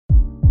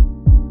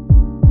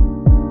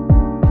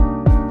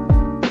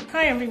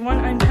Hi everyone,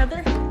 I'm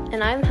Heather.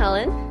 And I'm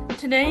Helen.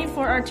 Today,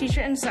 for our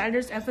Teacher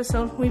Insiders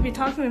episode, we'll be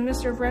talking with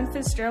Mr. Brent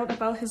Fitzgerald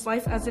about his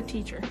life as a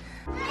teacher.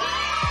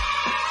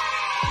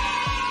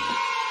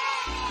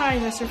 Hi,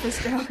 Mr.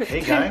 Fitzgerald. Hey,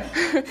 guys.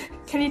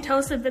 Can you tell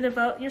us a bit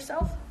about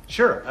yourself?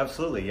 Sure,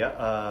 absolutely. Yeah,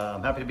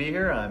 I'm happy to be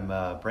here.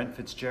 I'm Brent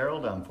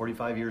Fitzgerald. I'm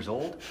 45 years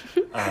old,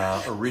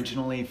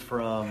 originally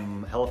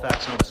from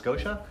Halifax, Nova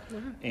Scotia,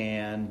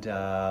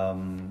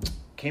 and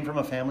came from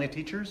a family of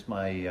teachers.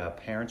 My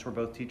parents were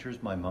both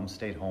teachers. My mom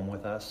stayed home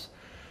with us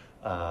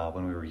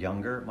when we were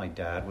younger. My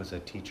dad was a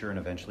teacher and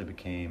eventually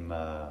became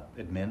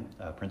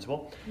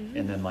principal.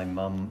 And then my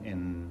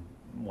mom,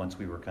 once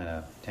we were kind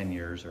of 10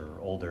 years or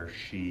older,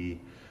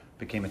 she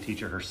became a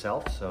teacher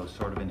herself, so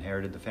sort of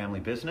inherited the family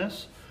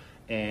business.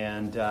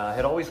 And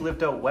had always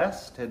lived out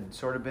west, had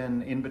sort of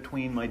been in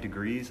between my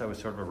degrees. I was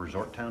sort of a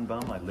resort town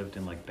bum. I lived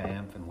in like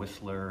Banff and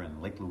Whistler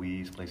and Lake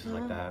Louise, places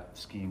like that,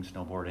 skiing,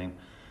 snowboarding.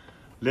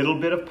 Little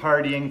bit of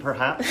partying,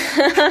 perhaps.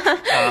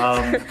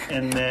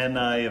 And then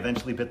I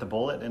eventually bit the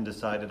bullet and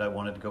decided I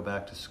wanted to go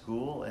back to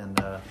school and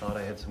thought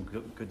I had some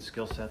good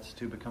skill sets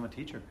to become a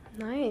teacher.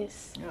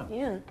 Nice.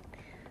 Yeah.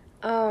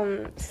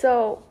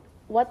 So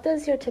what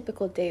does your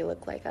typical day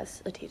look like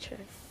as a teacher?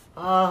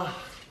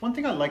 One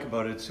thing I like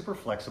about it, it's super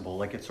flexible.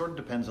 Like, it sort of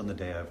depends on the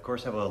day. I, of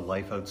course, have a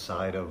life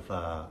outside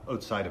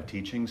of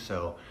teaching,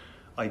 so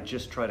I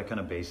just try to kind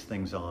of base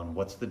things on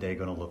what's the day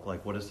going to look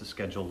like, what does the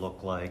schedule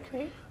look like,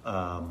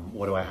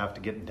 what do I have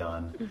to get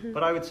done.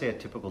 But I would say a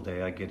typical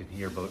day, I get in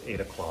here about 8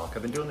 o'clock.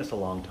 I've been doing this a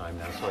long time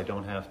now, so I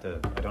don't have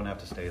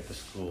to stay at the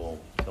school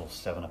till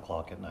 7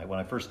 o'clock at night. When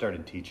I first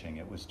started teaching,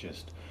 it was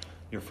just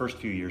your first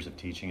few years of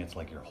teaching, it's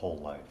like your whole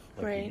life.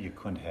 Like you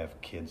couldn't have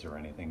kids or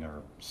anything,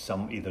 or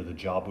either the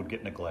job would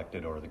get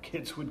neglected or the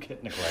kids would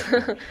get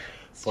neglected.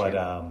 But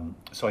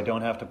so I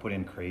don't have to put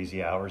in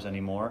crazy hours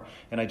anymore,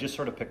 and I just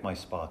sort of pick my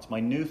spots.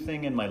 My new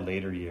thing in my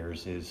later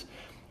years is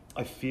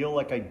I feel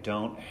like I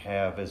don't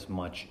have as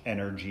much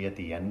energy at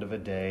the end of a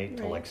day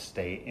to like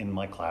stay in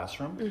my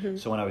classroom.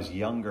 So when I was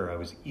younger, I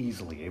was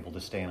easily able to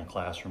stay in a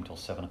classroom till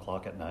 7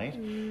 o'clock at night,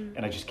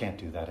 and I just can't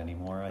do that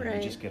anymore. I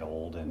just get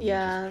old,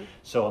 and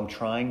so I'm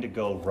trying to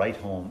go right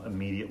home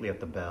immediately at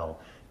the bell,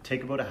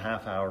 take about a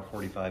half hour,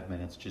 45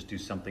 minutes, just do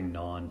something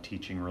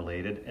non-teaching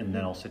related, and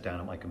then I'll sit down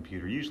at my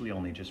computer, usually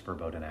only just for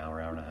about an hour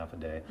and a half a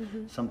day,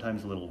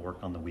 sometimes a little work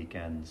on the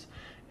weekends.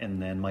 And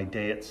then my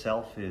day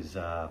itself is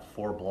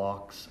 4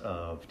 blocks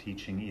of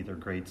teaching either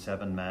grade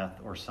 7 math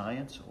or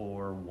science,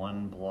 or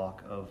 1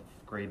 block of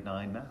grade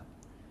 9 math.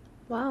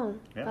 Wow,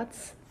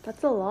 that's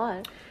a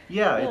lot.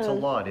 Yeah, it's a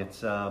lot.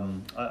 It's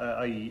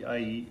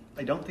I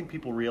don't think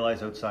people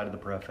realize outside of the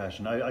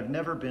profession. I've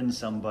never been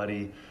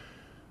somebody,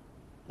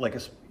 like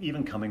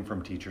even coming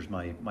from teachers,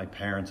 my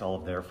parents, all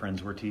of their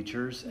friends were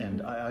teachers,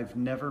 and I've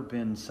never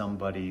been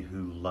somebody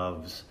who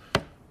loves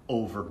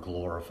over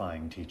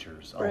glorifying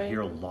teachers. I'll hear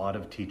a lot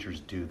of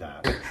teachers do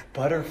that.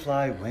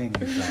 Butterfly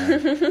wings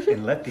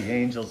and let the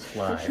angels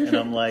fly. And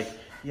I'm like,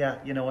 yeah,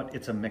 you know what?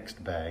 It's a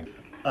mixed bag.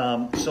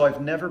 So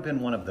I've never been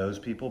one of those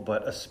people,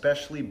 but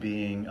especially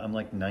I'm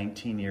like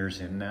 19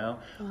 years in now,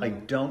 I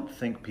don't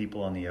think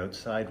people on the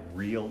outside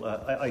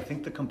I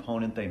think the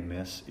component they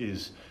miss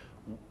is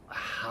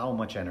how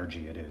much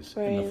energy it is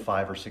in the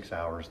 5 or 6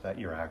 hours that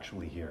you're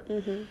actually here.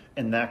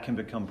 And that can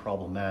become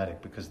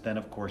problematic because then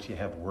of course you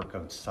have work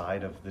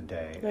outside of the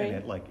day,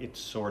 and it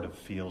sort of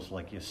feels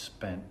like you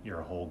spent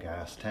your whole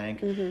gas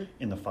tank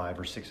in the 5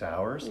 or 6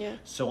 hours.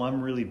 So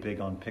I'm really big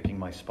on picking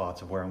my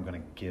spots of where I'm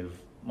going to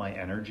give my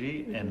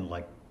energy, and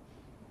like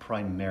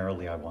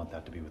primarily I want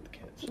that to be with the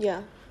kids.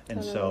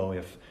 And so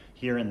if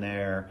here and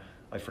there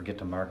I forget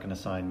to mark an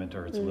assignment,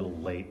 or it's a little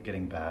late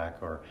getting back,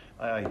 or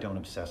I don't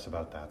obsess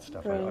about that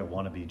stuff. I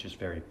want to be just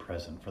very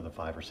present for the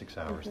 5 or 6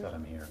 hours that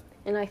I'm here.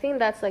 And I think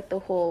that's like the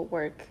whole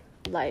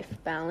work-life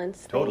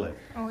balance thing. Totally.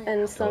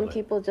 And some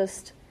people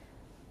just,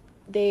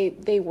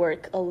 they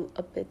work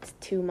a bit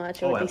too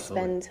much, or they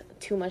spend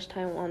too much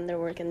time on their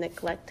work and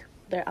neglect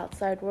their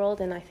outside world.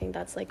 And I think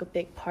that's like a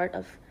big part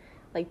of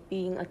like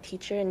being a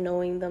teacher and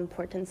knowing the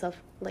importance of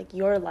like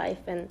your life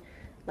and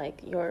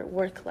like your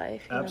work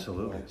life.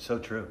 Absolutely. So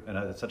true. And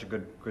that's such a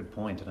good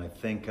point. And I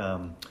think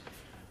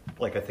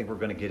I think we're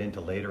going to get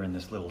into later in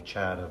this little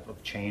chat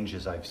of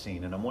changes I've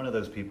seen. And I'm one of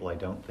those people, I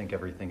don't think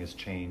everything has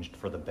changed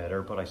for the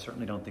better, but I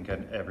certainly don't think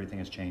everything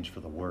has changed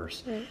for the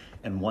worse.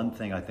 And one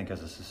thing I think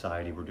as a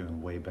society we're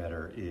doing way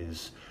better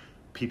is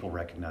people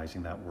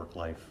recognizing that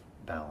work-life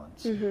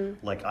balance.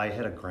 Like, I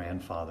had a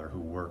grandfather who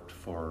worked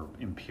for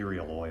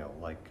Imperial Oil,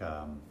 like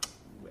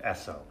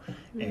Esso,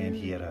 and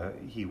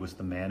he was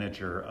the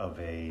manager of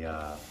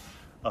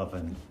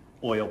an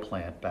oil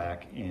plant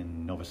back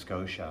in Nova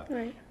Scotia,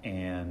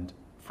 and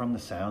from the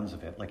sounds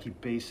of it, like, he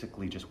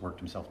basically just worked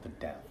himself to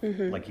death.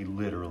 Like, he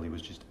literally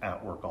was just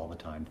at work all the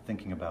time,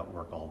 thinking about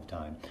work all the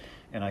time.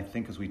 And I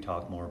think as we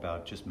talk more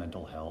about just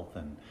mental health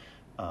and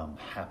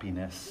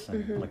happiness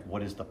and like,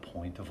 what is the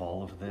point of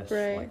all of this?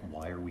 Like,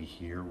 why are we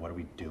here? What are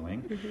we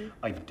doing?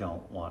 I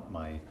don't want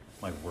my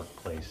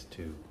workplace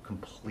to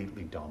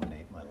completely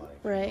dominate my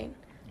life.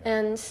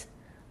 And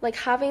like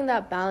having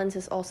that balance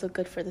is also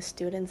good for the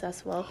students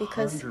as well,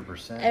 because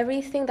 100%.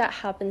 everything that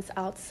happens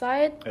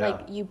outside, Yeah.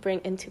 like you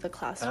bring into the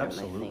classroom.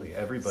 Absolutely, I think.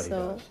 everybody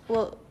does.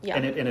 Well, yeah,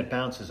 and it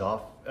bounces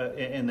off,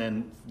 and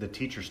then the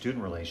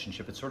teacher-student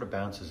relationship, it sort of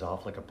bounces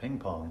off like a ping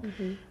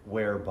pong,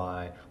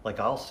 whereby, like,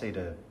 I'll say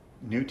to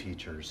new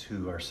teachers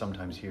who are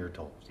sometimes here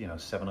till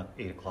 7,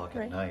 8 o'clock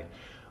at night,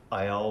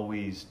 I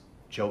always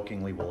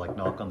jokingly will like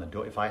knock on the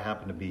door if I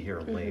happen to be here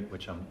late,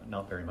 which I'm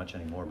not very much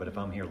anymore, but if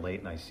I'm here late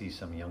and I see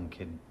some young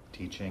kid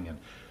teaching, and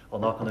I'll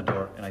knock on the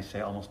door and I say,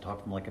 I almost talk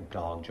to him like a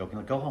dog,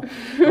 jokingly, go home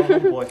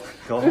boy,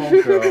 go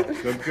home girl,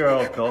 good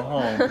girl, go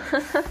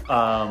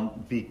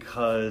home,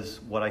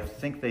 because what I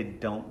think they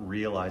don't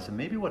realize, and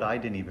maybe what I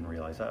didn't even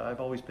realize, I've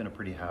always been a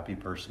pretty happy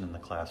person in the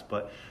class,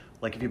 but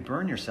like if you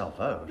burn yourself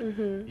out,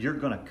 you're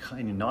going to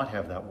kind of not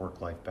have that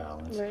work-life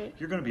balance. Right.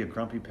 You're going to be a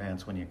grumpy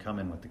pants when you come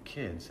in with the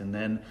kids, and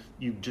then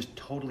you just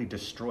totally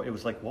destroy. It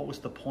was like, what was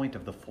the point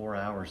of the 4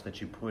 hours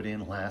that you put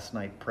in last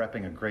night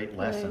prepping a great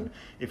lesson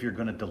if you're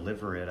going to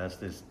deliver it as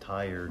this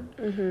tired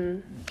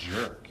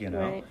jerk,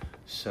 Right.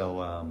 So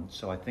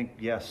I think,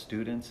 yes,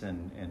 students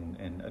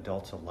and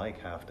adults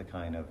alike have to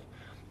kind of,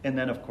 and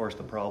then of course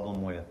the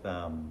problem with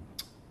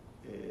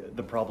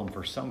the problem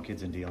for some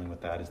kids in dealing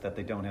with that is that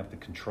they don't have the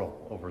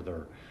control over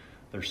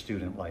their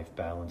student life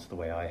balance the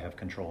way I have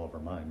control over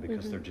mine,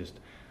 because they're just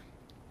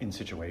in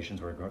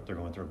situations where they're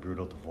going through a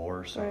brutal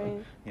divorce,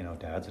 or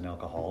dad's an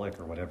alcoholic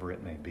or whatever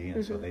it may be,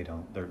 and so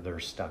they're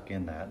stuck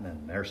in that, and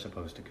then they're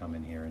supposed to come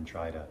in here and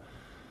try to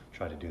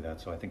do that.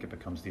 So I think it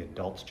becomes the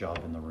adult's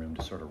job in the room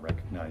to sort of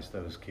recognize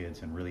those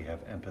kids and really have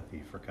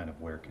empathy for kind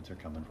of where kids are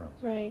coming from.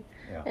 Right.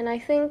 Yeah. And I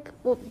think,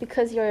 well,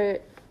 because you're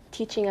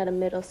teaching at a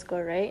middle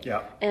school, right?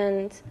 Yeah.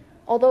 And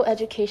although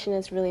education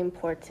is really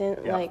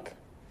important, like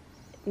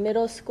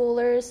middle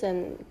schoolers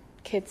and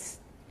kids,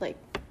 like,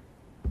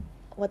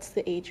 what's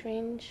the age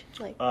range?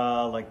 Like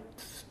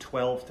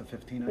 12 to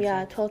 15, I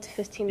think. 12 to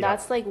 15. Yeah.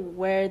 That's like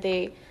where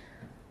they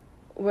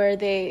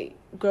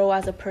grow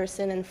as a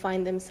person and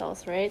find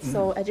themselves, right?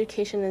 So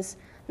education is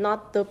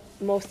not the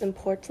most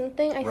important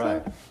thing, I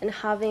think, and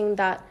having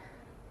that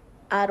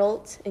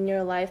adult in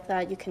your life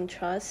that you can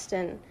trust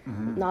and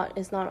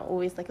is not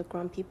always like a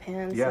grumpy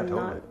pants, and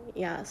totally.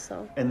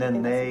 So and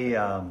then they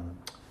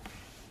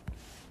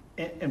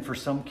and for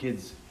some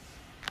kids,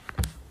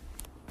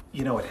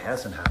 it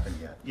hasn't happened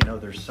yet.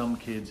 There's some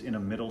kids in a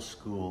middle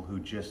school who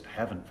just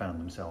haven't found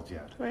themselves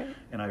yet, right?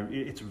 And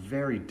it's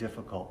very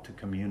difficult to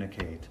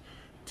communicate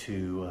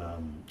to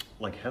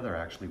like Heather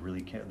actually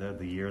really came,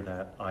 the year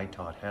that I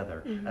taught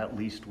Heather, at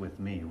least with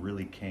me,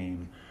 really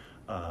came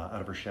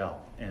out of her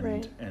shell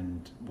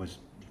and was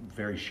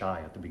very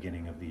shy at the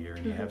beginning of the year.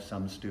 And you have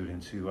some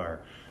students who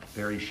are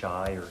very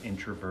shy or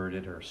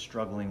introverted or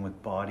struggling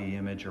with body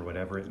image or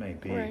whatever it may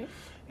be. Right.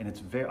 And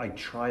I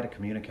try to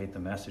communicate the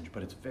message,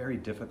 but it's very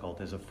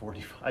difficult as a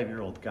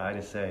 45-year-old guy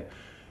to say,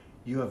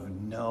 you have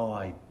no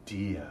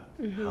idea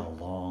how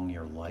long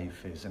your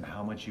life is and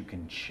how much you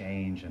can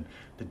change and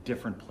the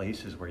different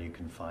places where you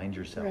can find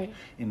yourself. Right.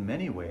 In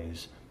many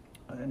ways,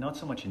 not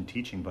so much in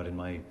teaching, but in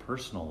my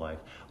personal life,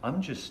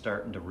 I'm just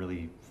starting to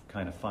really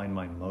kind of find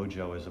my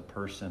mojo as a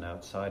person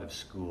outside of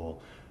school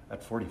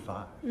at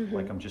 45.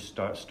 Like I'm just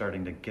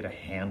starting to get a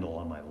handle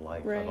on my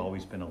life. Right. I've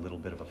always been a little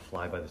bit of a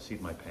fly by the seat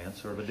of my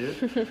pants sort of a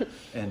dude.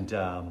 And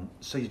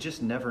so you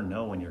just never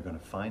know when you're going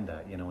to find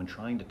that, and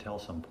trying to tell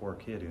some poor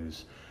kid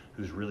who's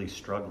really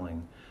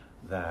struggling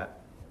that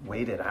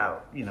wait it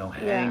out,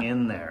 hang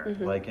in there,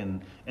 like,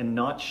 and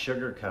not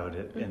sugarcoat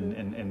it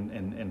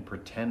and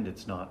pretend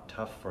it's not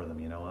tough for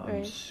them.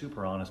 I'm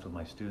super honest with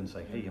my students,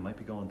 like, hey, you might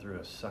be going through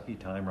a sucky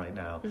time right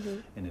now,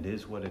 and it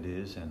is what it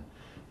is, and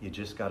you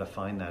just got to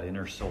find that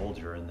inner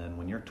soldier. And then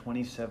when you're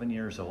 27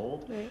 years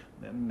old,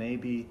 then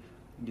maybe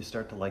you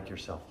start to like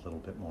yourself a little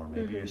bit more.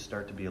 Maybe you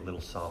start to be a little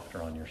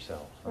softer on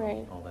yourself,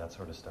 all that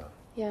sort of stuff.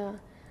 Yeah.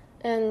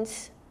 And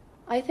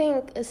I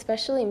think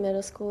especially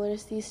middle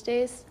schoolers these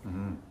days,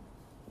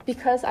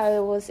 because I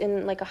was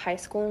in like a high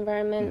school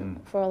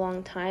environment for a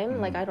long time,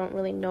 like I don't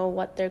really know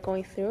what they're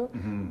going through,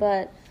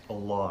 but a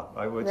lot.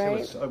 I would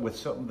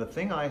say the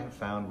thing I have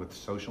found with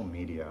social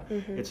media,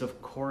 it's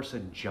of course a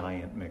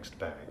giant mixed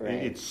bag.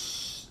 Right.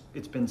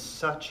 It's been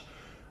such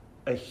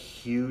a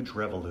huge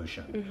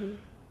revolution.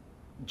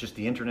 Just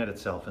the internet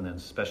itself, and then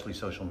especially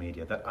social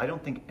media, that I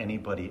don't think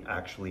anybody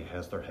actually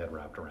has their head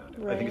wrapped around it.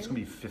 Right. I think it's going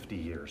to be 50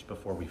 years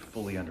before we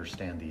fully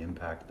understand the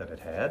impact that it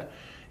had.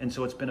 And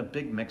so it's been a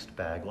big mixed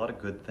bag, a lot of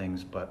good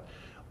things, but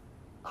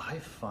I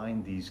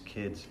find these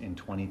kids in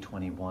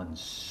 2021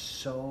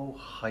 so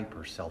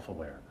hyper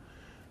self-aware.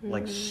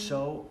 Like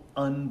so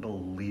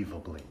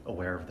unbelievably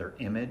aware of their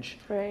image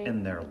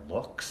and their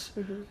looks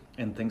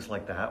and things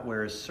like that.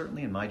 Whereas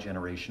certainly in my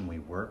generation we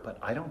were, but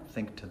I don't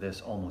think to this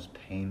almost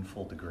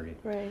painful degree.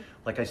 Right.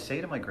 Like I say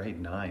to my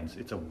grade 9s,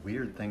 it's a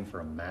weird thing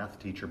for a math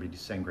teacher to be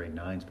saying grade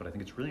 9s, but I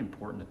think it's really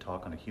important to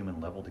talk on a human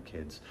level to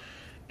kids.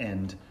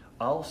 And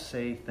I'll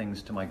say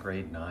things to my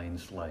grade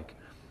 9s like,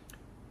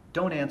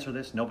 don't answer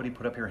this, nobody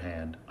put up your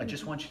hand. I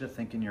just want you to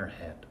think in your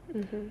head.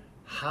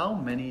 How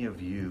many of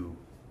you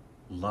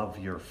love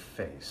your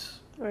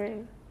face?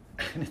 Right.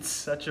 And it's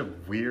such a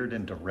weird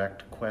and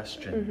direct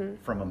question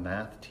from a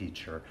math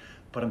teacher,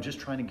 but I'm just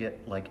trying to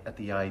get like at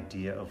the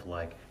idea of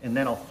like, and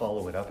then I'll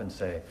follow it up and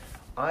say,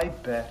 I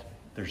bet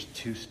there's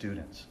 2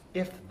 students,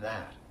 if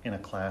that, in a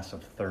class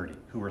of 30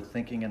 who are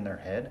thinking in their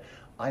head,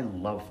 I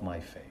love my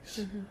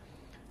face.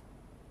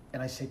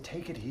 And I say,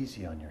 take it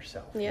easy on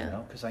yourself, you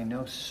know, because I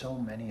know so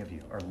many of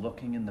you are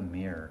looking in the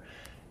mirror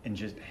and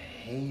just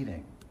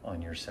hating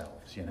on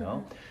yourselves, you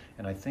know.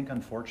 And I think,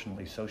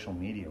 unfortunately, social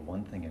media,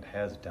 one thing it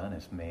has done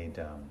is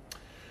made,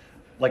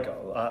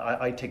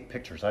 I take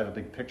pictures. I have a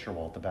big picture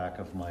wall at the back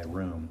of my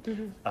room,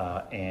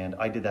 and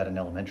I did that in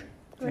elementary.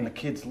 And the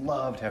kids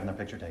loved having their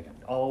picture taken,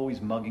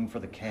 always mugging for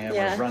the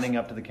camera, running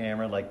up to the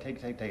camera, like,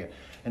 take it.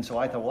 And so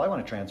I thought, well, I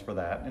want to transfer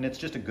that. And it's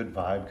just a good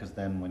vibe, because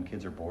then when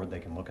kids are bored, they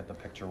can look at the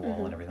picture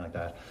wall and everything like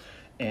that.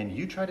 And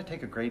you try to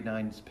take a grade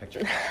 9's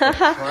picture.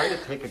 Try to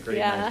take a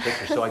grade 9's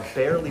picture. So I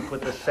barely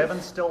put the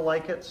 7s still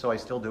like it, so I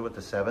still do it with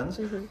the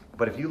 7s.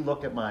 But if you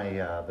look at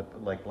my,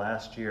 like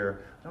last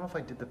year, I don't know if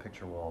I did the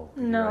picture wall.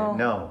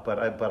 No, but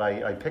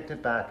I picked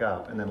it back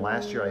up. And then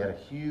last year I had a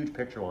huge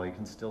picture wall. You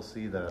can still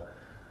see the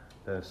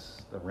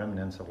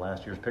remnants of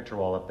last year's picture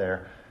wall up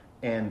there.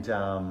 And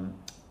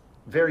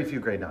very few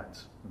grade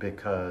 9s,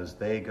 because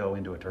they go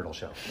into a turtle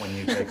shell when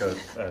you take a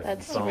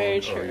phone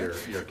or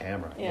your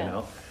camera, you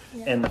know.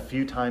 And the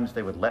few times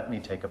they would let me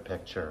take a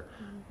picture,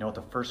 you know what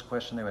the first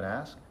question they would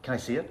ask? Can I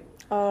see it?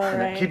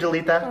 Can you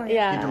delete that?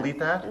 Can you delete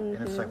that?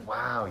 And it's like,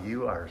 wow,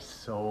 you are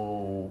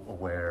so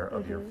aware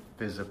of your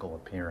physical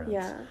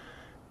appearance.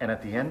 And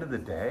at the end of the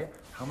day,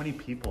 how many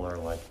people are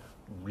like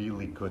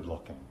really good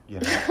looking, you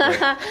know?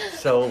 Like,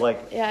 so like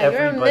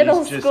you're in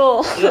middle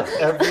school.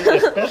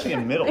 Especially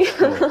in middle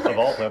school of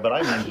all that, but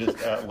I mean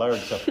just at large.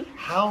 So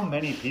how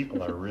many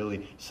people are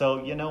really,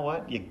 so you know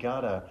what, you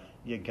gotta,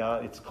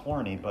 it's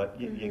corny, but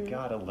you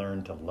gotta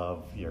learn to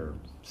love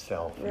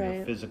yourself and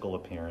your physical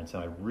appearance.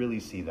 And I really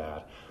see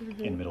that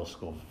in middle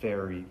school,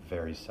 very,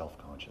 very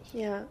self-conscious.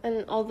 Yeah,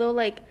 and although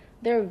like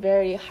they're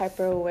very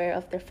hyper aware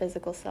of their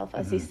physical self,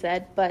 as you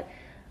said, but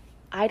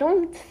I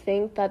don't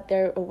think that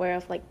they're aware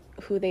of like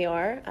who they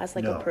are as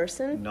like a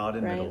person. Not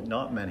in middle,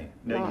 not many.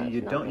 No,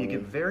 you don't. You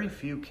get very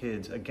few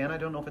kids. Again, I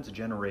don't know if it's a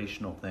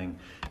generational thing.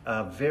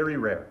 Very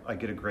rare. I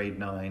get a grade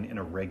 9 in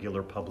a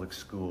regular public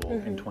school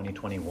in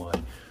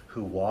 2021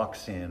 who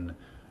walks in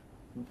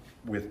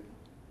with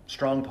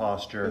strong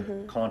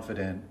posture,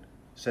 confident,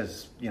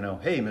 says, you know,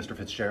 hey, Mr.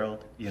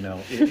 Fitzgerald, you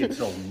know, it's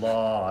a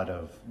lot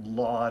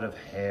of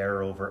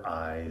hair over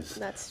eyes,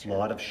 That's true. A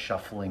lot of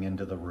shuffling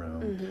into the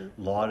room,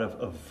 a lot of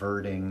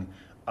averting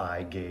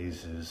eye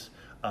gazes.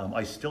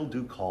 I still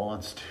do call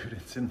on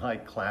students in my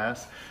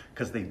class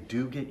because they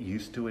do get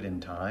used to it in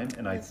time.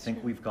 And I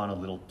think we've gone a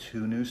little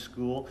too new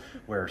school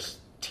where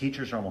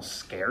teachers are almost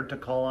scared to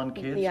call on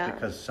kids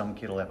because some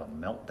kid will have a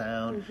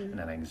meltdown and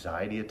an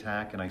anxiety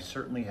attack. And I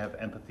certainly have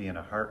empathy and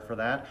a heart for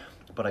that.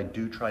 But I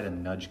do try to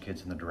nudge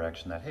kids in the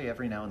direction that, hey,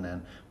 every now and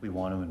then we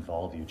want to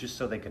involve you just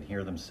so they can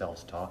hear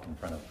themselves talk in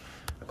front of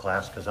a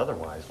class. Because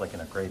otherwise, like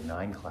in a grade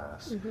 9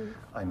 class,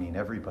 I mean,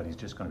 everybody's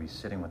just going to be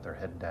sitting with their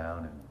head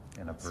down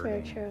and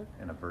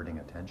averting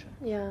attention.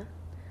 Yeah.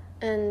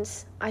 And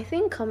I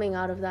think coming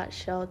out of that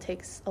shell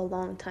takes a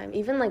long time.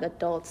 Even like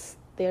adults,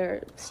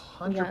 they're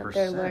 100%.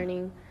 They're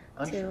learning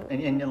too.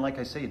 And like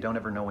I say, you don't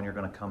ever know when you're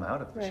going to come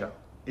out of the shell.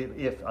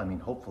 If I mean,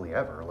 hopefully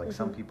ever. Like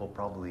some people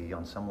probably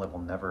on some level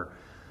never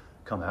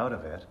come out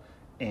of it.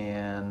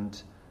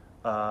 And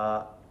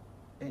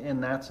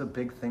that's a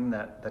big thing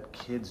that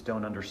kids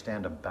don't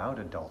understand about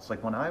adults.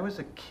 Like when I was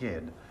a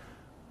kid,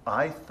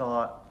 I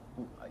thought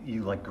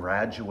you like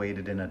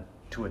graduated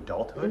to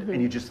adulthood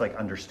and you just like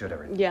understood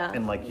everything. Yeah.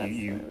 And like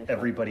you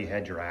everybody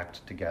had your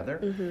act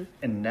together.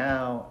 And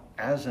now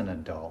as an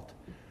adult,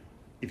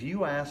 if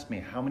you ask me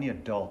how many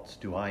adults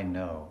do I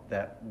know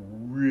that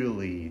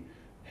really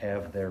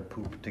have their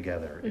poop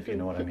together, if you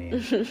know what I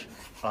mean,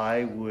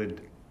 I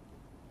would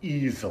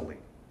easily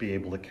be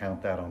able to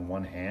count that on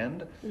one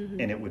hand,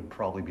 and it would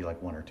probably be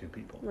like 1 or 2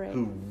 people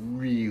who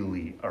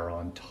really are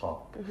on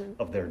top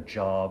of their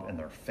job and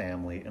their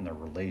family and their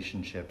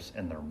relationships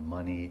and their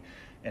money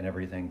and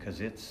everything, because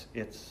it's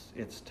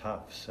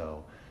tough.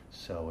 So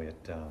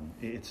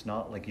it's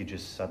not like you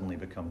just suddenly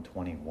become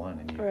 21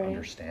 and you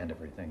understand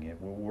everything.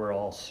 We're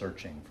all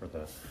searching for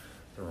the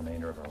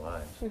remainder of our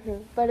lives.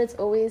 But it's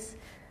always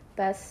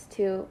best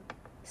to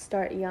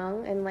start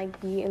young and like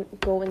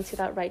go into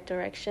that right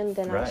direction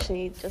than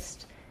actually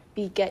just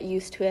get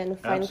used to it and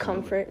find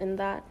comfort in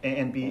that.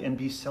 And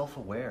be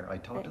self-aware. I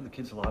talk to the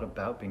kids a lot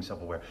about being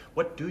self-aware.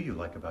 What do you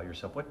like about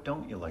yourself? What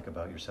don't you like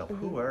about yourself?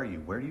 Who are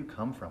you? Where do you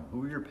come from?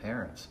 Who are your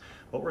parents?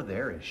 What were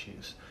their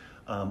issues?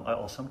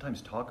 I'll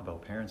sometimes talk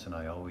about parents, and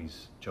I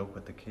always joke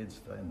with the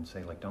kids and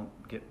say, like, don't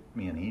get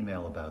me an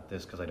email about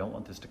this because I don't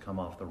want this to come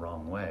off the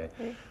wrong way.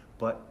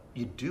 But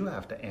you do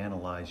have to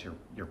analyze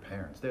your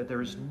parents.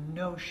 There is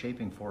no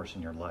shaping force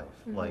in your life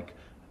like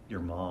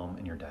your mom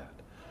and your dad.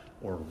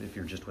 Or if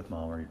you're just with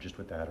mom or you're just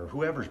with dad or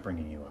whoever's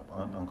bringing you up,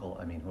 aunt, uncle,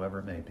 I mean, whoever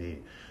it may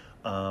be.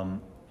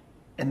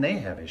 And they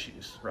have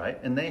issues, right?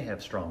 And they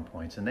have strong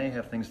points, and they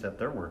have things that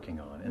they're working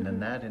on. And then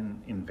that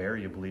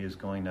invariably is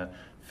going to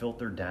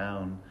filter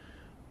down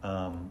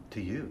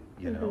to you,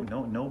 you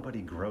know.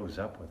 Nobody grows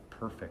up with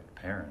perfect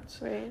parents.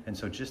 Right. And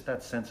so just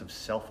that sense of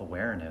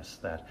self-awareness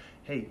that,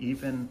 hey,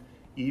 even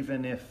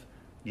if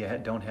you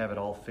don't have it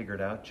all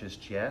figured out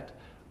just yet,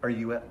 are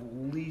you at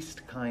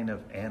least kind of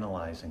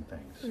analyzing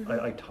things?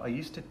 I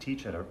used to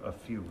teach at a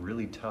few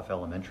really tough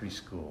elementary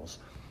schools.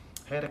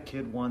 I had a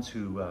kid once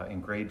who,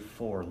 in grade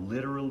 4,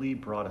 literally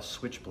brought a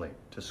switchblade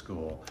to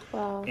school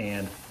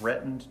and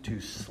threatened to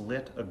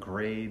slit a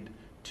grade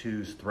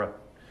 2's throat.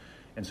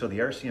 And so the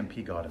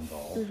RCMP got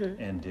involved,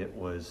 and it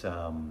was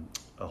a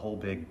whole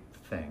big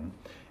thing.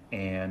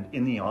 And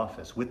in the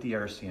office with the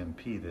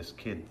RCMP, this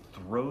kid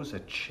throws a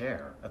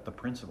chair at the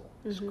principal,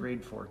 this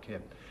grade 4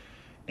 kid.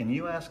 And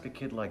you ask a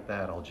kid like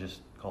that, I'll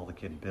just call the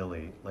kid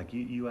Billy, like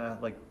you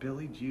ask, like,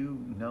 Billy, do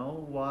you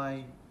know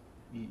why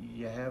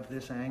you have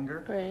this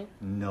anger? Right.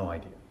 No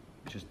idea.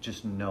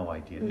 Just no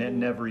idea.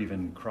 Never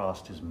even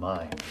crossed his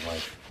mind,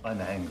 like, I'm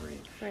angry.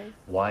 Right.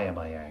 Why am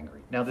I angry?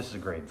 Now, this is a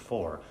grade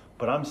 4,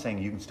 but I'm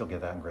saying you can still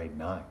get that in grade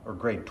 9 or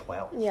grade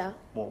 12. Yeah.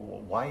 Well,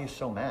 why are you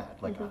so mad?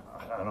 Like,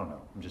 I don't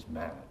know. I'm just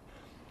mad.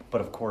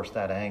 But of course,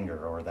 that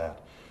anger or that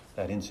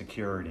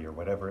insecurity or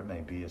whatever it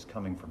may be is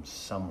coming from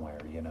somewhere,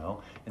 you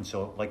know? And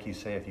so, like you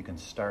say, if you can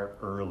start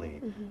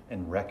early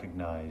and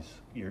recognize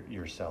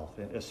yourself,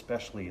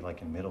 especially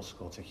like in middle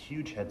school, it's a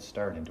huge head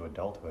start into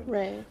adulthood,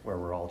 right, where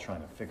we're all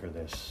trying to figure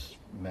this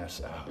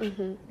mess out.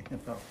 You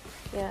know?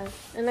 Yeah.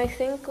 And I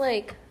think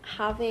like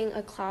having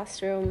a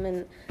classroom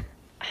and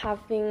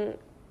having,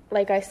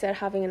 like I said,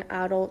 having an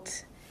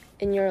adult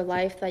in your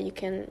life that you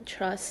can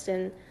trust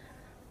and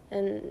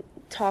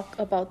talk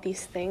about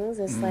these things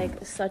is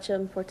like such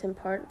an important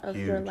part of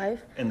your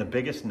life. And the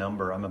biggest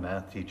number, I'm a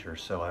math teacher,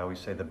 so I always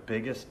say the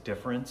biggest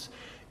difference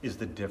is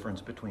the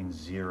difference between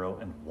 0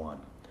 and 1.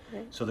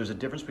 Right. So there's a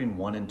difference between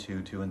 1 and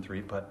 2, 2 and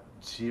 3, but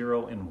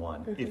 0 and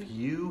 1. If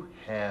you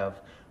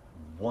have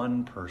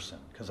one person,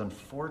 because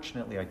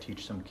unfortunately I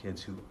teach some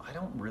kids who I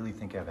don't really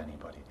think have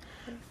anybody.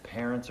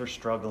 Parents are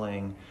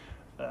struggling.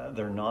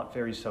 They're not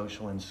very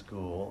social in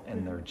school,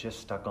 and they're just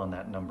stuck on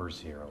that number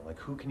 0. Like,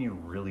 who can you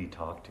really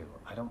talk to?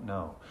 I don't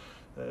know.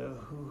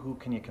 Who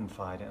can you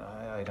confide in?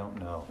 I don't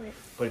know. Right.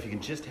 But if you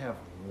can just have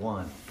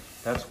one,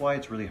 that's why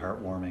it's really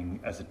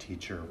heartwarming as a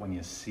teacher when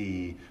you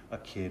see a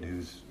kid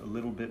who's a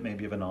little bit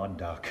maybe of an odd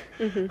duck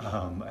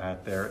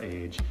at their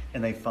age,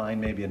 and they find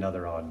maybe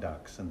another odd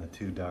ducks, and the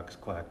two ducks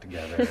quack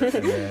together,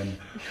 and then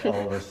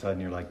all of a sudden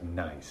you're like,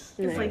 nice.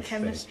 It's like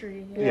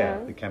chemistry.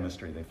 Yeah, the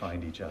chemistry. They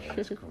find each other.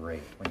 It's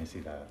great when you see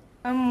that.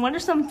 What are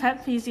some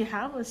pet peeves you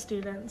have with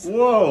students?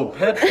 Whoa,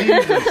 pet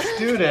peeves with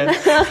students.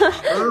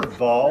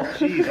 Curveball.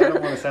 Jeez, I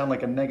don't want to sound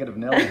like a negative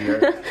Nelly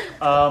here.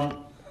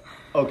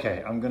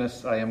 Okay, I am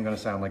gonna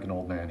sound like an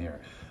old man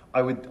here.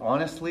 I would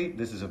honestly,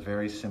 this is a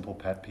very simple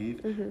pet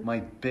peeve.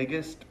 My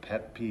biggest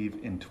pet peeve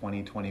in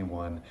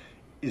 2021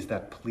 is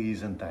that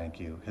please and thank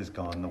you has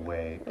gone the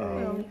way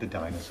of the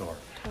dinosaur.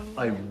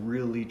 I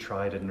really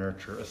try to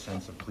nurture a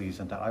sense of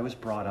please and thank. I was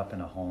brought up in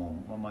a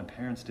home. Well, my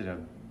parents did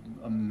an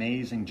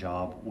amazing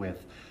job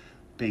with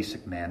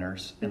basic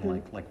manners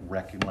and like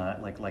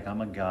recognize, like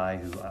I'm a guy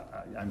who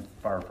I'm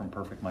far from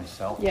perfect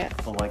myself. Yeah.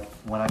 But like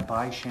when I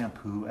buy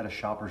shampoo at a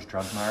Shoppers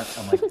Drug Mart,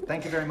 I'm like,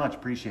 thank you very much,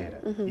 appreciate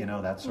it. You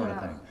know, that sort of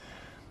thing.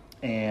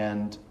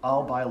 And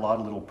I'll buy a lot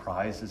of little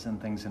prizes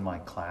and things in my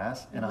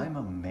class, and I'm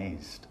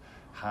amazed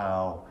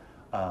how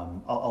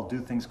I'll do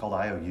things called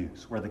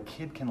IOUs, where the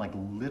kid can like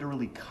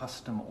literally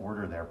custom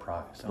order their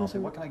prize. And I'll say,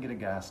 what can I get at a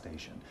gas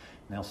station?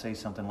 And they'll say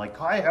something like,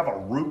 I have a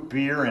root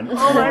beer and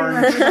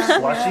orange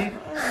slushy.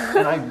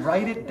 And I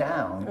write it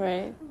down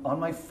on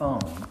my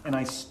phone, and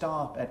I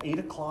stop at 8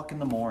 o'clock in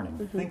the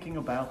morning thinking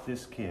about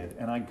this kid,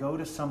 and I go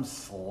to some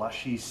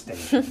slushy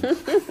station,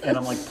 and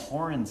I'm like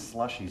pouring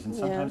slushies, and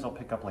sometimes I'll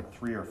pick up like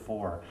 3 or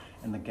 4,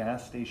 and the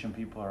gas station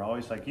people are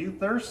always like, you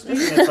thirsty? And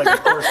it's like,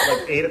 of course,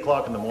 like 8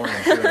 o'clock in the morning,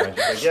 too, and I'm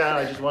just like, yeah,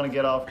 I just want to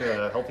get off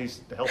to a healthy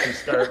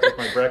start with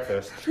my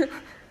breakfast.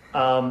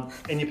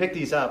 And you pick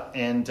these up,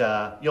 and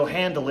you'll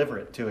hand deliver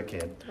it to a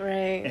kid.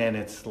 Right. And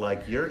it's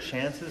like your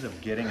chances of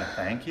getting a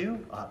thank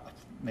you,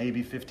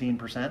 maybe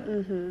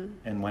 15%.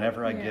 And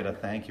whenever I get a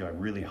thank you, I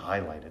really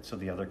highlight it so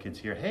the other kids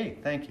hear, hey,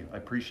 thank you, I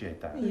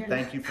appreciate that.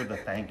 Thank you for the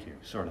thank you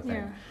sort of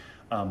thing.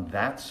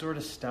 That sort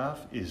of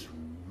stuff has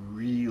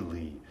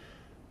really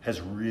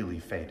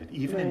faded.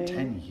 Even in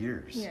 10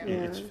 years,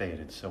 it's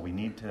faded. So we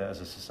need to,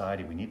 as a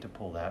society, we need to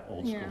pull that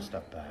old school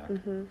stuff back.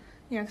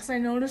 Yeah, because I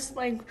noticed,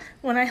 like,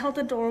 when I held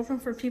the door open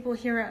for people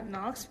here at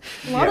Knox,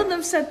 a lot of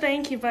them said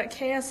thank you, but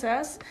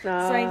KSS, it's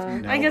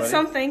like, I get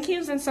some thank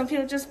yous, and some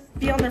people just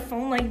be on their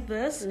phone like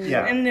this,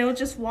 and they'll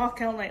just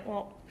walk out like,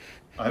 well,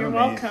 you're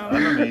welcome.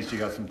 I'm amazed you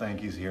got some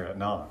thank yous here at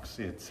Knox.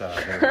 It's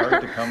they're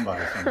hard to come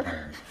by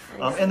sometimes.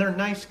 And they're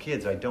nice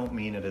kids. I don't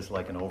mean it as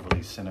like an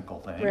overly cynical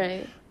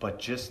thing, but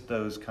just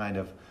those kind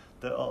of,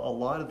 a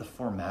lot of the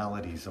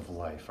formalities of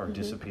life are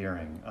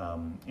disappearing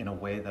in a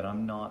way that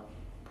I'm not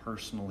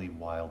personally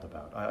wild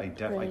about. I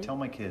tell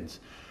my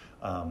kids,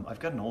 I've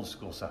got an old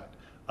school side.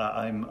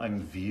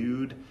 I'm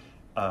viewed.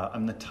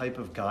 I'm the type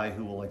of guy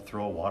who will like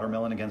throw a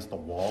watermelon against the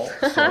wall.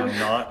 So I'm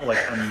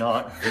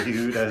not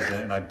viewed as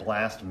and I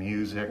blast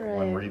music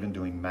when we're even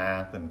doing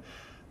math, and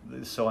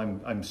so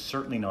I'm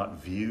certainly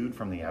not viewed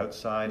from the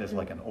outside as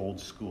like an old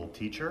school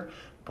teacher.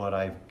 But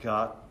I've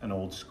got an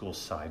old school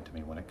side to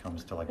me when it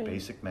comes to like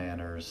basic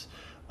manners.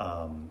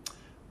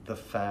 The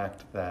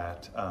fact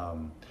that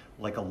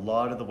like a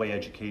lot of the way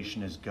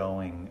education is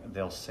going,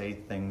 they'll say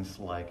things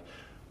like,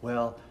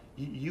 well,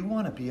 you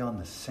want to be on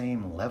the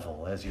same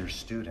level as your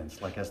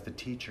students, like as the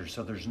teacher,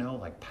 so there's no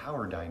like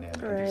power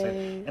dynamic.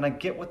 And I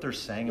get what they're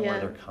saying and where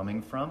they're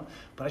coming from,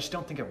 but I just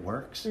don't think it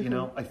works. You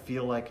know, I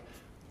feel like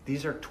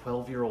these are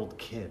 12-year-old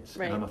kids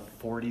and I'm a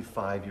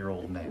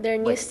 45-year-old man. There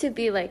needs to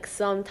be like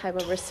some type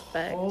of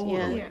respect.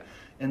 Totally. Yeah.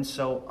 And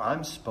so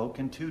I'm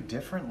spoken to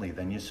differently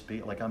than you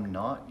speak. Like I'm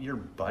not your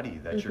buddy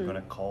that you're going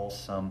to call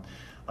some.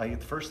 The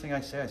first thing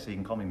I say, you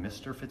can call me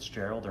Mr.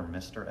 Fitzgerald or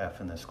Mr. F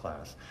in this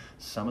class.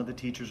 Some of the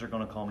teachers are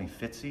going to call me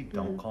Fitzy.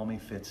 Don't call me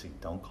Fitzy.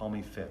 Don't call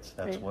me Fitz.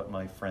 That's what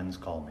my friends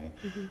call me.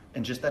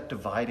 And just that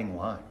dividing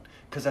line.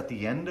 Because at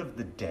the end of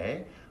the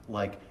day,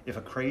 like if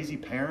a crazy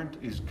parent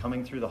is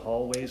coming through the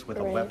hallways with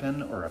a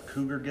weapon, or a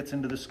cougar gets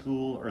into the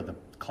school, or the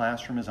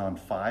classroom is on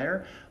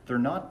fire, they're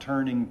not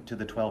turning to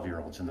the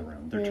 12-year-olds in the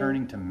room. They're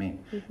turning to me.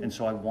 And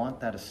so I want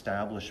that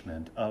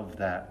establishment of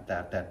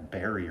that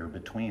barrier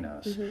between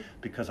us,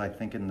 because I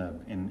think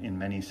in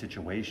many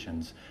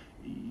situations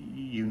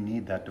you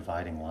need that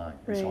dividing line.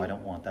 And so I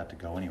don't want that to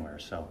go anywhere.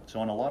 So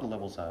on a lot of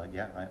levels, I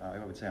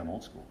would say I'm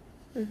old school.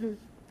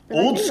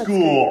 Old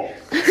school.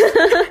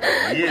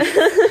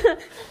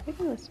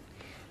 Yes.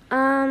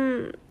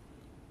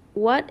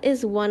 What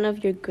is one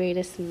of your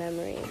greatest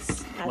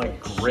memories? My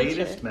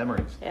greatest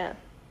memories. Yeah.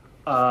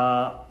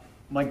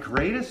 My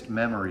greatest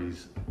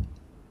memories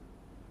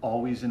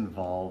always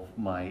involve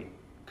my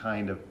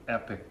kind of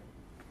epic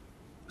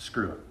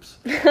screw-ups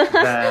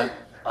that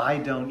I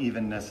don't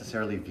even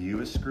necessarily view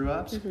as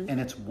screw-ups. And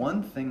it's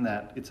one thing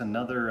that, it's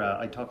another,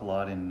 I talk a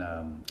lot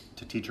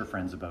to teacher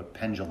friends about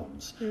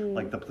pendulums.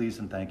 Like the please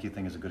and thank you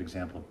thing is a good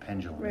example of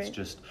pendulum. It's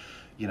just,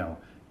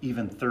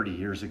 even 30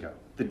 years ago,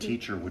 the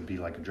teacher would be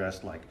like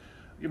addressed like,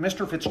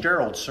 Mr.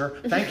 Fitzgerald, sir.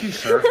 Thank you,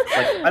 sir.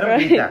 Like, I don't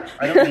need that.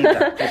 I don't need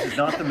that. This is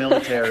not the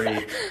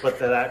military, but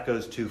that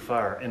goes too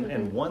far.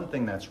 And one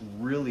thing that's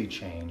really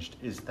changed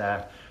is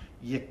that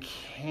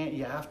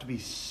you have to be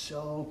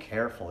so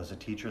careful as a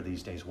teacher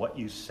these days what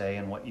you say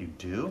and what you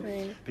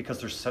do,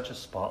 because there's such a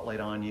spotlight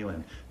on you,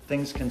 and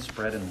things can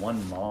spread, and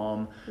one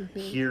mom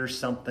hears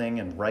something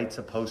and writes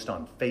a post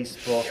on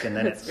Facebook, and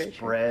then it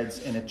spreads,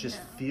 and it just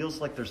feels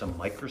like there's a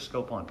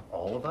microscope on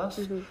all of us.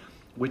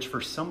 Which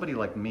for somebody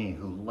like me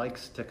who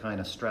likes to kind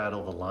of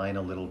straddle the line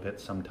a little bit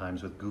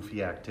sometimes with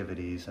goofy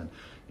activities, and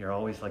you're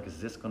always like, is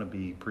this going to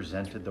be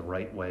presented the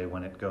right way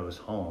when it goes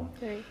home?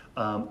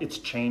 It's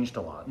changed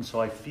a lot. And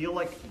so I feel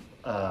like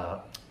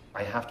I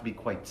have to be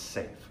quite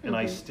safe. And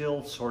I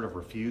still sort of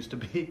refuse to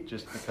be,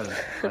 just because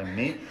I'm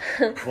me.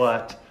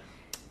 But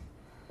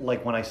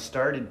like when I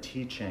started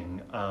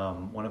teaching,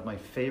 one of my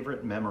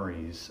favorite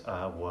memories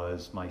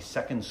was my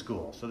second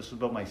school. So this was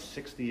about my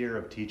 6th year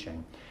of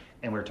teaching.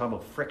 And we were talking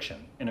about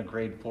friction in a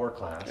grade 4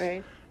 class.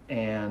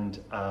 And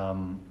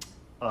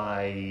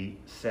I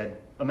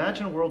said,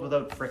 imagine a world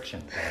without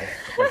friction, guys.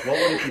 Like, what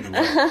would it be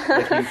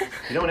like? Like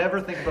you don't ever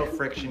think about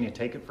friction, you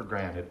take it for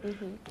granted.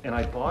 And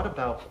I bought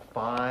about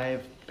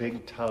 5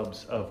 big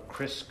tubs of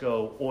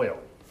Crisco oil.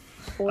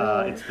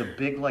 It's the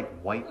big like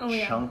white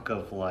chunk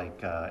of like,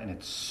 and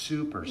it's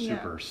super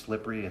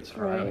slippery. It's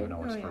for, I don't even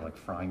know, it's for like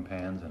frying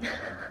pans and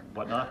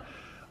whatnot.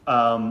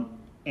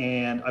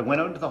 And I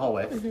went out into the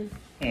hallway,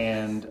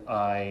 and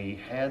I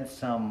had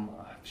some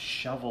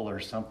shovel or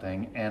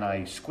something, and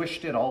I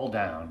squished it all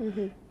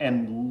down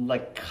and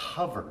like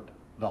covered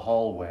the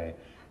hallway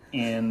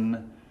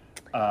in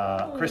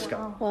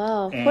Crisco.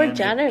 Wow, poor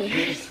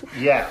janitors.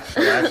 Yeah,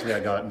 so actually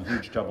I got in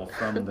huge trouble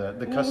from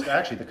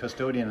the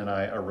custodian and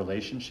I, our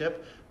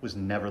relationship was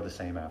never the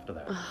same after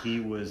that. He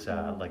was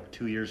like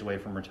 2 years away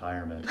from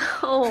retirement,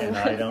 and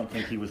I don't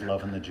think he was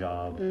loving the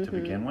job to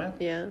begin with.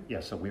 Yeah,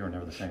 so we were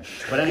never the same.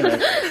 But anyway,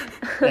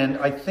 and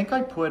I think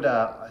I put,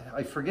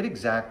 I forget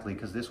exactly,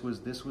 because this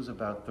was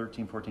about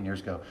 13, 14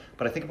 years ago,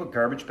 but I think I put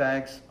garbage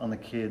bags on the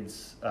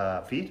kids'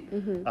 feet,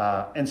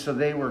 and so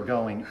they were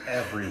going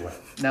everywhere.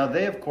 Now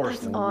they, of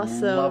course,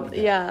 loved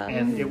it,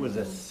 and it was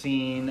a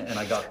scene, and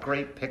I got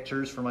great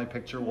pictures for my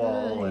picture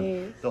wall,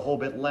 and the whole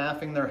bit,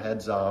 laughing their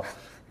heads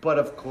off. But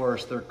of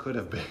course, there could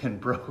have been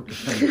broken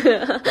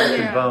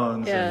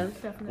bones and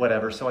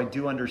whatever. So I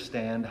do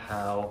understand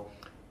how,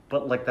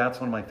 but like that's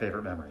one of my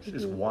favorite memories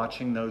is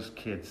watching those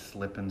kids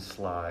slip and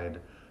slide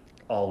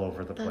all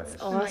over the place.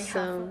 That's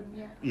awesome.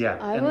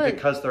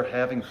 Because they're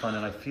having fun,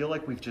 and I feel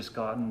like we've just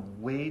gotten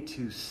way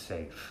too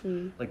safe.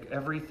 Like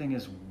everything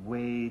is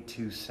way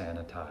too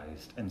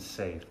sanitized and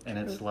safe. And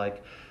it's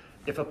like,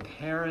 if a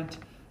parent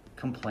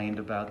complained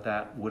about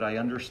that, would I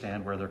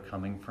understand where they're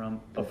coming from?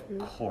 Of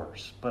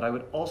course. But I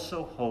would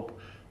also hope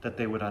that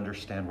they would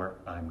understand where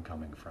I'm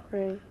coming from.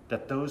 Right.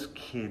 That those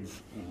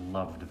kids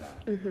loved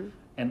that.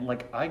 And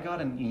like I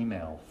got an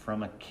email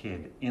from a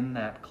kid in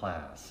that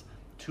class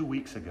 2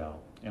 weeks ago,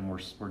 and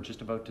we're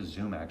just about to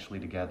Zoom actually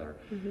together,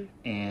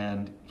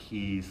 and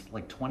he's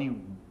like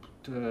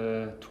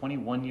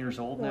 21 years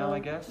old now, I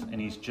guess, and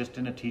he's just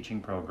in a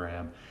teaching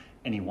program,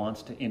 and he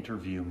wants to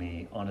interview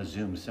me on a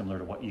Zoom similar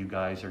to what you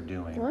guys are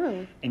doing.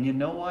 Wow. And you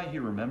know why he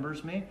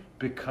remembers me?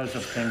 Because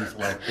of things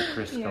like the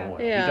Christo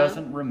way. Yeah. He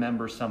doesn't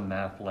remember some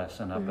math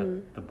lesson up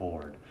at the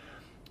board.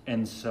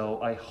 And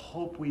so I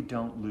hope we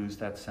don't lose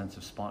that sense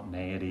of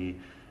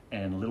spontaneity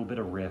and a little bit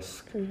of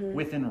risk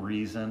within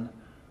reason.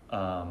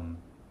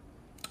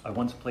 I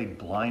once played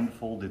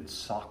blindfolded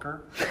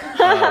soccer.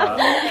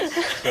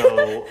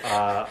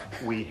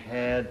 We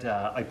had,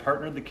 I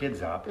partnered the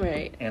kids up,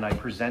 Right. and I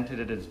presented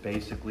it as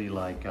basically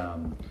like,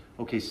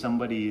 okay,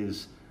 somebody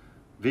is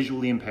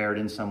visually impaired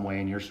in some way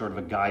and you're sort of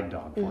a guide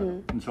dog for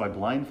them. And so I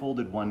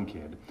blindfolded one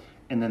kid,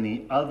 and then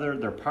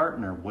their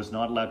partner was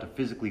not allowed to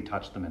physically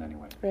touch them in any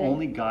way,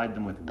 only guide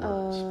them with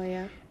words. Oh,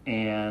 yeah.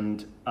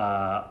 And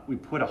we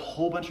put a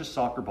whole bunch of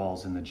soccer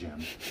balls in the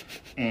gym,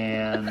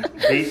 and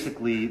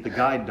basically the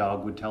guide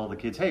dog would tell the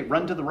kids, hey,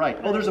 run to the right.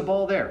 Oh, there's a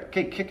ball there.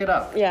 Okay, kick it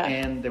up. Yeah.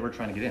 And they were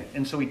trying to get in.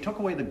 And so we took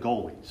away the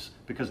goalies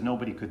because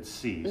nobody could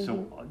see.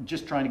 So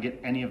just trying to get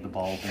any of the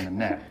balls in the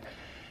net.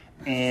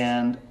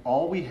 And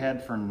all we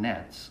had for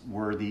nets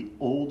were the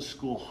old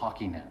school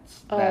hockey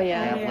nets that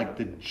have like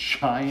the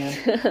giant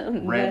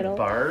red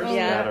bars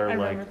that are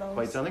like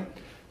quite something.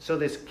 So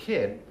this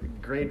kid,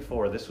 grade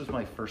 4, this was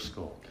my first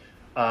school.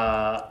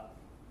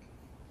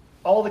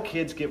 All the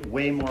kids get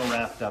way more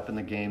wrapped up in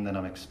the game than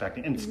I'm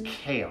expecting. And it's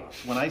chaos.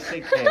 When I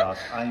say chaos,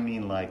 I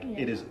mean like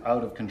it is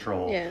out of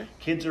control. Yeah.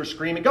 Kids are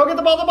screaming, go get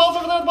the ball's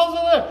over there, the ball's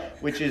over there,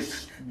 which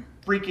is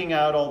freaking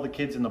out all the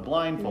kids in the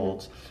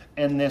blindfolds.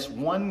 And this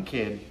one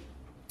kid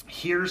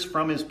hears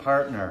from his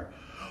partner,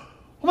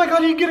 oh my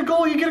God, you get a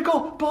goal,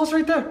 ball's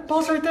right there.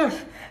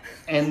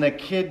 And the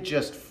kid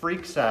just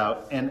freaks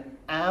out and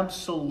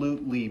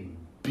absolutely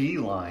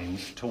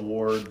beelines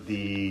toward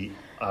the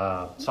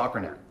soccer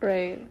net.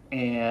 Right.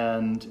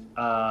 And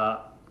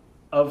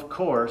of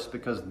course,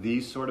 because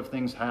these sort of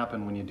things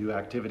happen when you do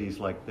activities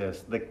like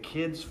this, the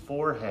kid's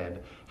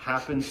forehead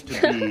happens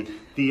to be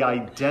the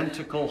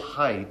identical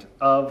height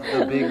of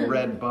the big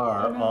red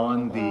bar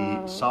on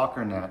the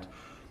soccer net.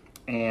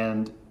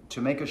 And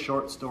to make a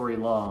short story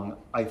long,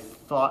 I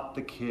thought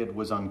the kid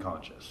was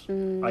unconscious.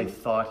 I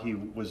thought he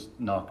was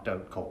knocked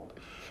out cold.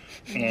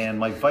 And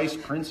my vice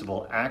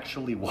principal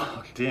actually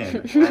walked in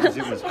as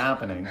it was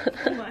happening.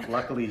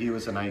 Luckily, he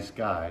was a nice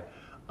guy.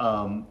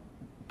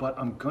 But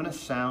I'm going to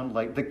sound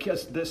like the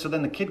kid. So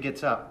then the kid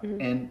gets up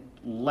and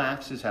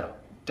laughs his head off,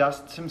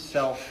 dusts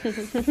himself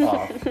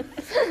off,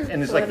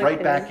 and is like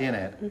right back in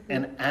it,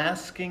 and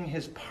asking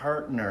his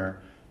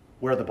partner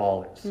where the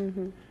ball is.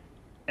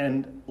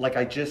 And like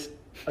I just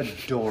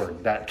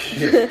adored that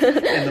kid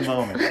in the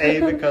moment. A,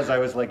 because I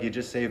was like, you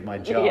just saved my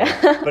job.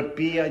 But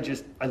B, I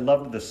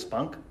loved the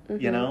spunk,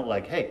 you know,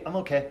 like, hey, I'm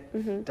okay.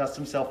 Dusts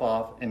himself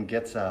off and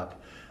gets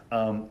up.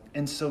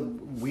 And so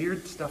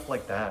weird stuff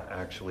like that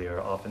actually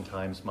are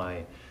oftentimes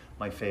my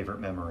favorite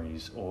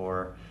memories,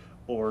 or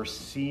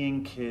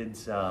seeing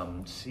kids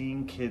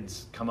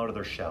come out of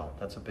their shell.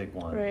 That's a big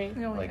one. Right.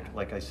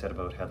 Like I said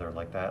about Heather,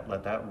 like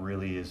that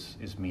really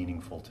is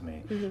meaningful to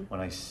me. When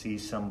I see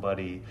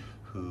somebody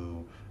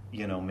who,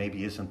 you know,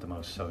 maybe isn't the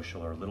most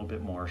social or a little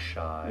bit more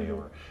shy,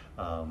 or,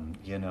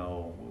 you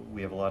know,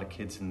 we have a lot of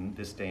kids in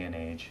this day and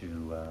age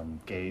who,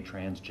 gay,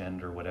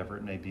 transgender, whatever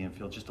it may be, and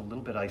feel just a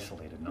little bit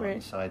isolated, not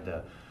inside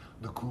the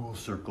cool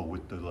circle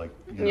with the, like,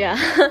 you know,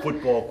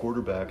 football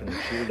quarterback and the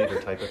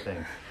cheerleader type of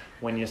thing.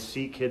 When you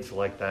see kids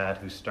like that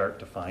who start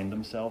to find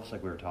themselves,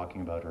 like we were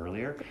talking about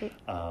earlier,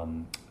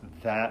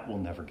 that will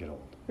never get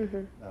old.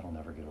 That'll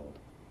never get old.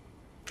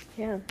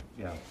 Yeah.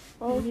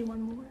 Well, maybe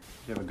one more. Do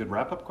you have a good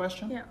wrap-up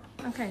question? Yeah.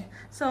 Okay.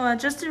 So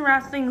just to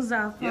wrap things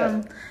up,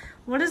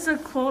 what is a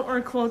quote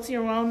or quotes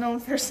you're well known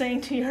for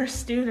saying to your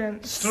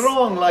students?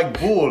 Strong like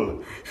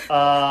bull.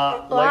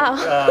 Like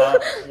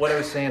what I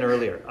was saying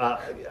earlier. I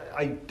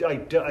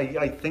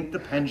think the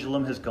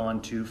pendulum has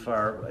gone too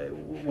far.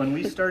 When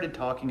we started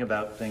talking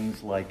about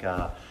things like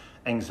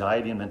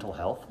anxiety and mental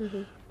health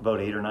about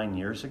 8 or 9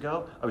 years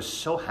ago, I was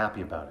so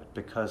happy about it,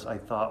 because I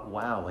thought,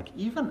 wow, like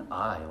even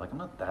I'm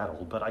not that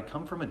old, but I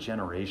come from a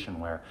generation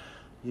where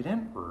you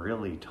didn't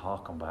really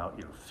talk about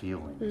your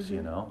feelings,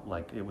 you know,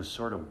 like it was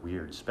sort of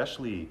weird,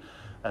 especially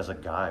as a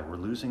guy. We're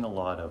losing a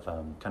lot of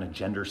kind of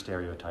gender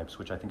stereotypes,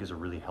 which I think is a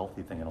really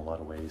healthy thing in a lot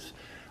of ways.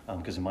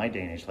 Because in my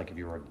day and age, like if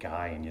you were a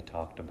guy and you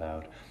talked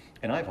about,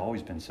 and I've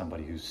always been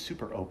somebody who's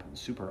super open,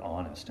 super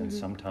honest, and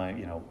sometimes,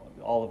 you know,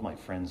 all of my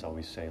friends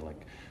always say,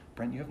 like,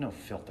 Brent, you have no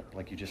filter,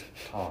 like you just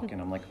talk.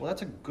 And I'm like, well,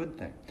 that's a good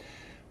thing.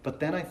 But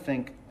then I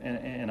think,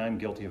 and I'm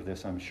guilty of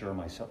this, I'm sure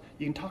myself,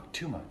 you can talk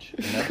too much,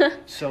 you know?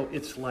 So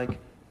it's like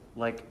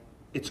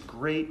it's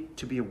great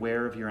to be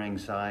aware of your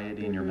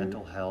anxiety and your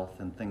mental health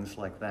and things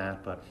like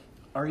that, but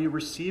are you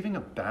receiving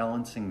a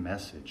balancing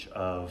message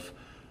of,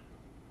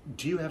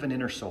 do you have an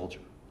inner soldier?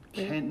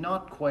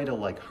 not quite a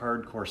like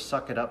hardcore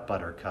suck it up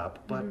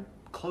buttercup, but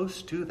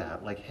close to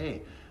that. Like,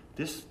 hey,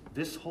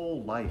 this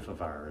whole life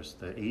of ours,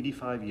 the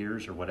 85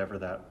 years or whatever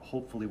that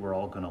hopefully we're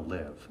all going to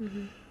live,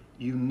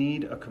 you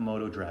need a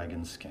Komodo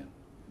dragon skin.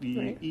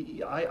 Right.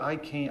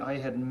 I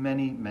had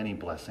many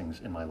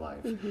blessings in my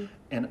life,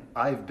 and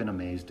I've been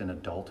amazed in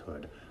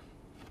adulthood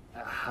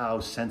how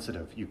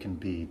sensitive you can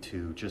be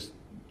to just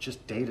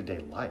day-to-day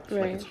life.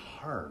 Right. Like, it's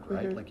hard,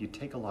 right? Like, you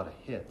take a lot of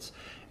hits,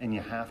 and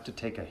you have to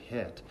take a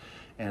hit.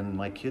 And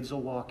my kids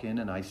will walk in,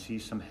 and I see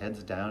some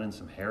heads down and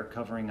some hair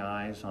covering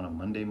eyes on a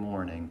Monday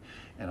morning,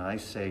 and I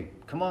say,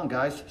 come on,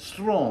 guys,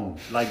 strong,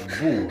 like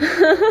bull,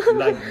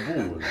 like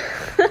bull.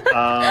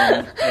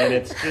 And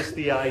it's just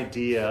the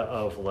idea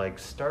of, like,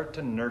 start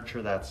to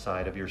nurture that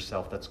side of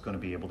yourself that's going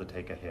to be able to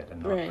take a hit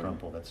and not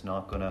crumple, that's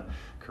not going to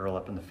curl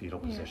up in the fetal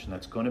position,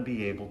 that's going to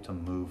be able to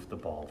move the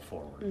ball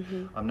forward.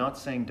 I'm not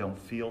saying don't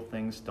feel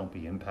things, don't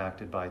be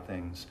impacted by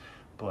things,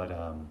 but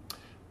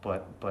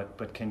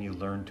can you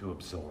learn to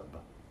absorb?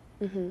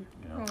 You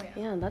know?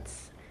 Yeah,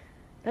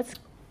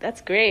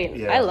 that's great.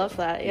 Yeah. I love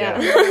that.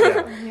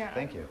 Yeah.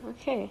 Thank you.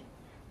 Okay.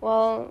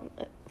 Well,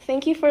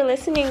 thank you for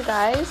listening,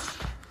 guys.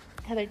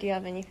 Heather, do you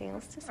have anything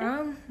else to say?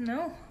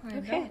 No. I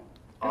don't.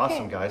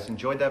 Awesome, guys.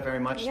 Enjoyed that very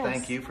much. Yes.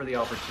 Thank you for the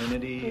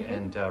opportunity,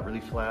 and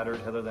really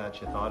flattered, Heather,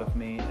 that you thought of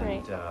me,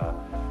 and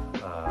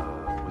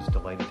was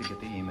delighted to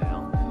get the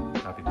email.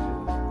 Happy to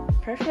do this.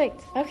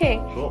 Perfect. Okay.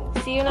 Cool.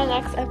 See you in the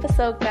next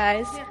episode,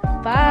 guys.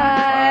 Yeah.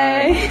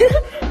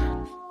 Bye.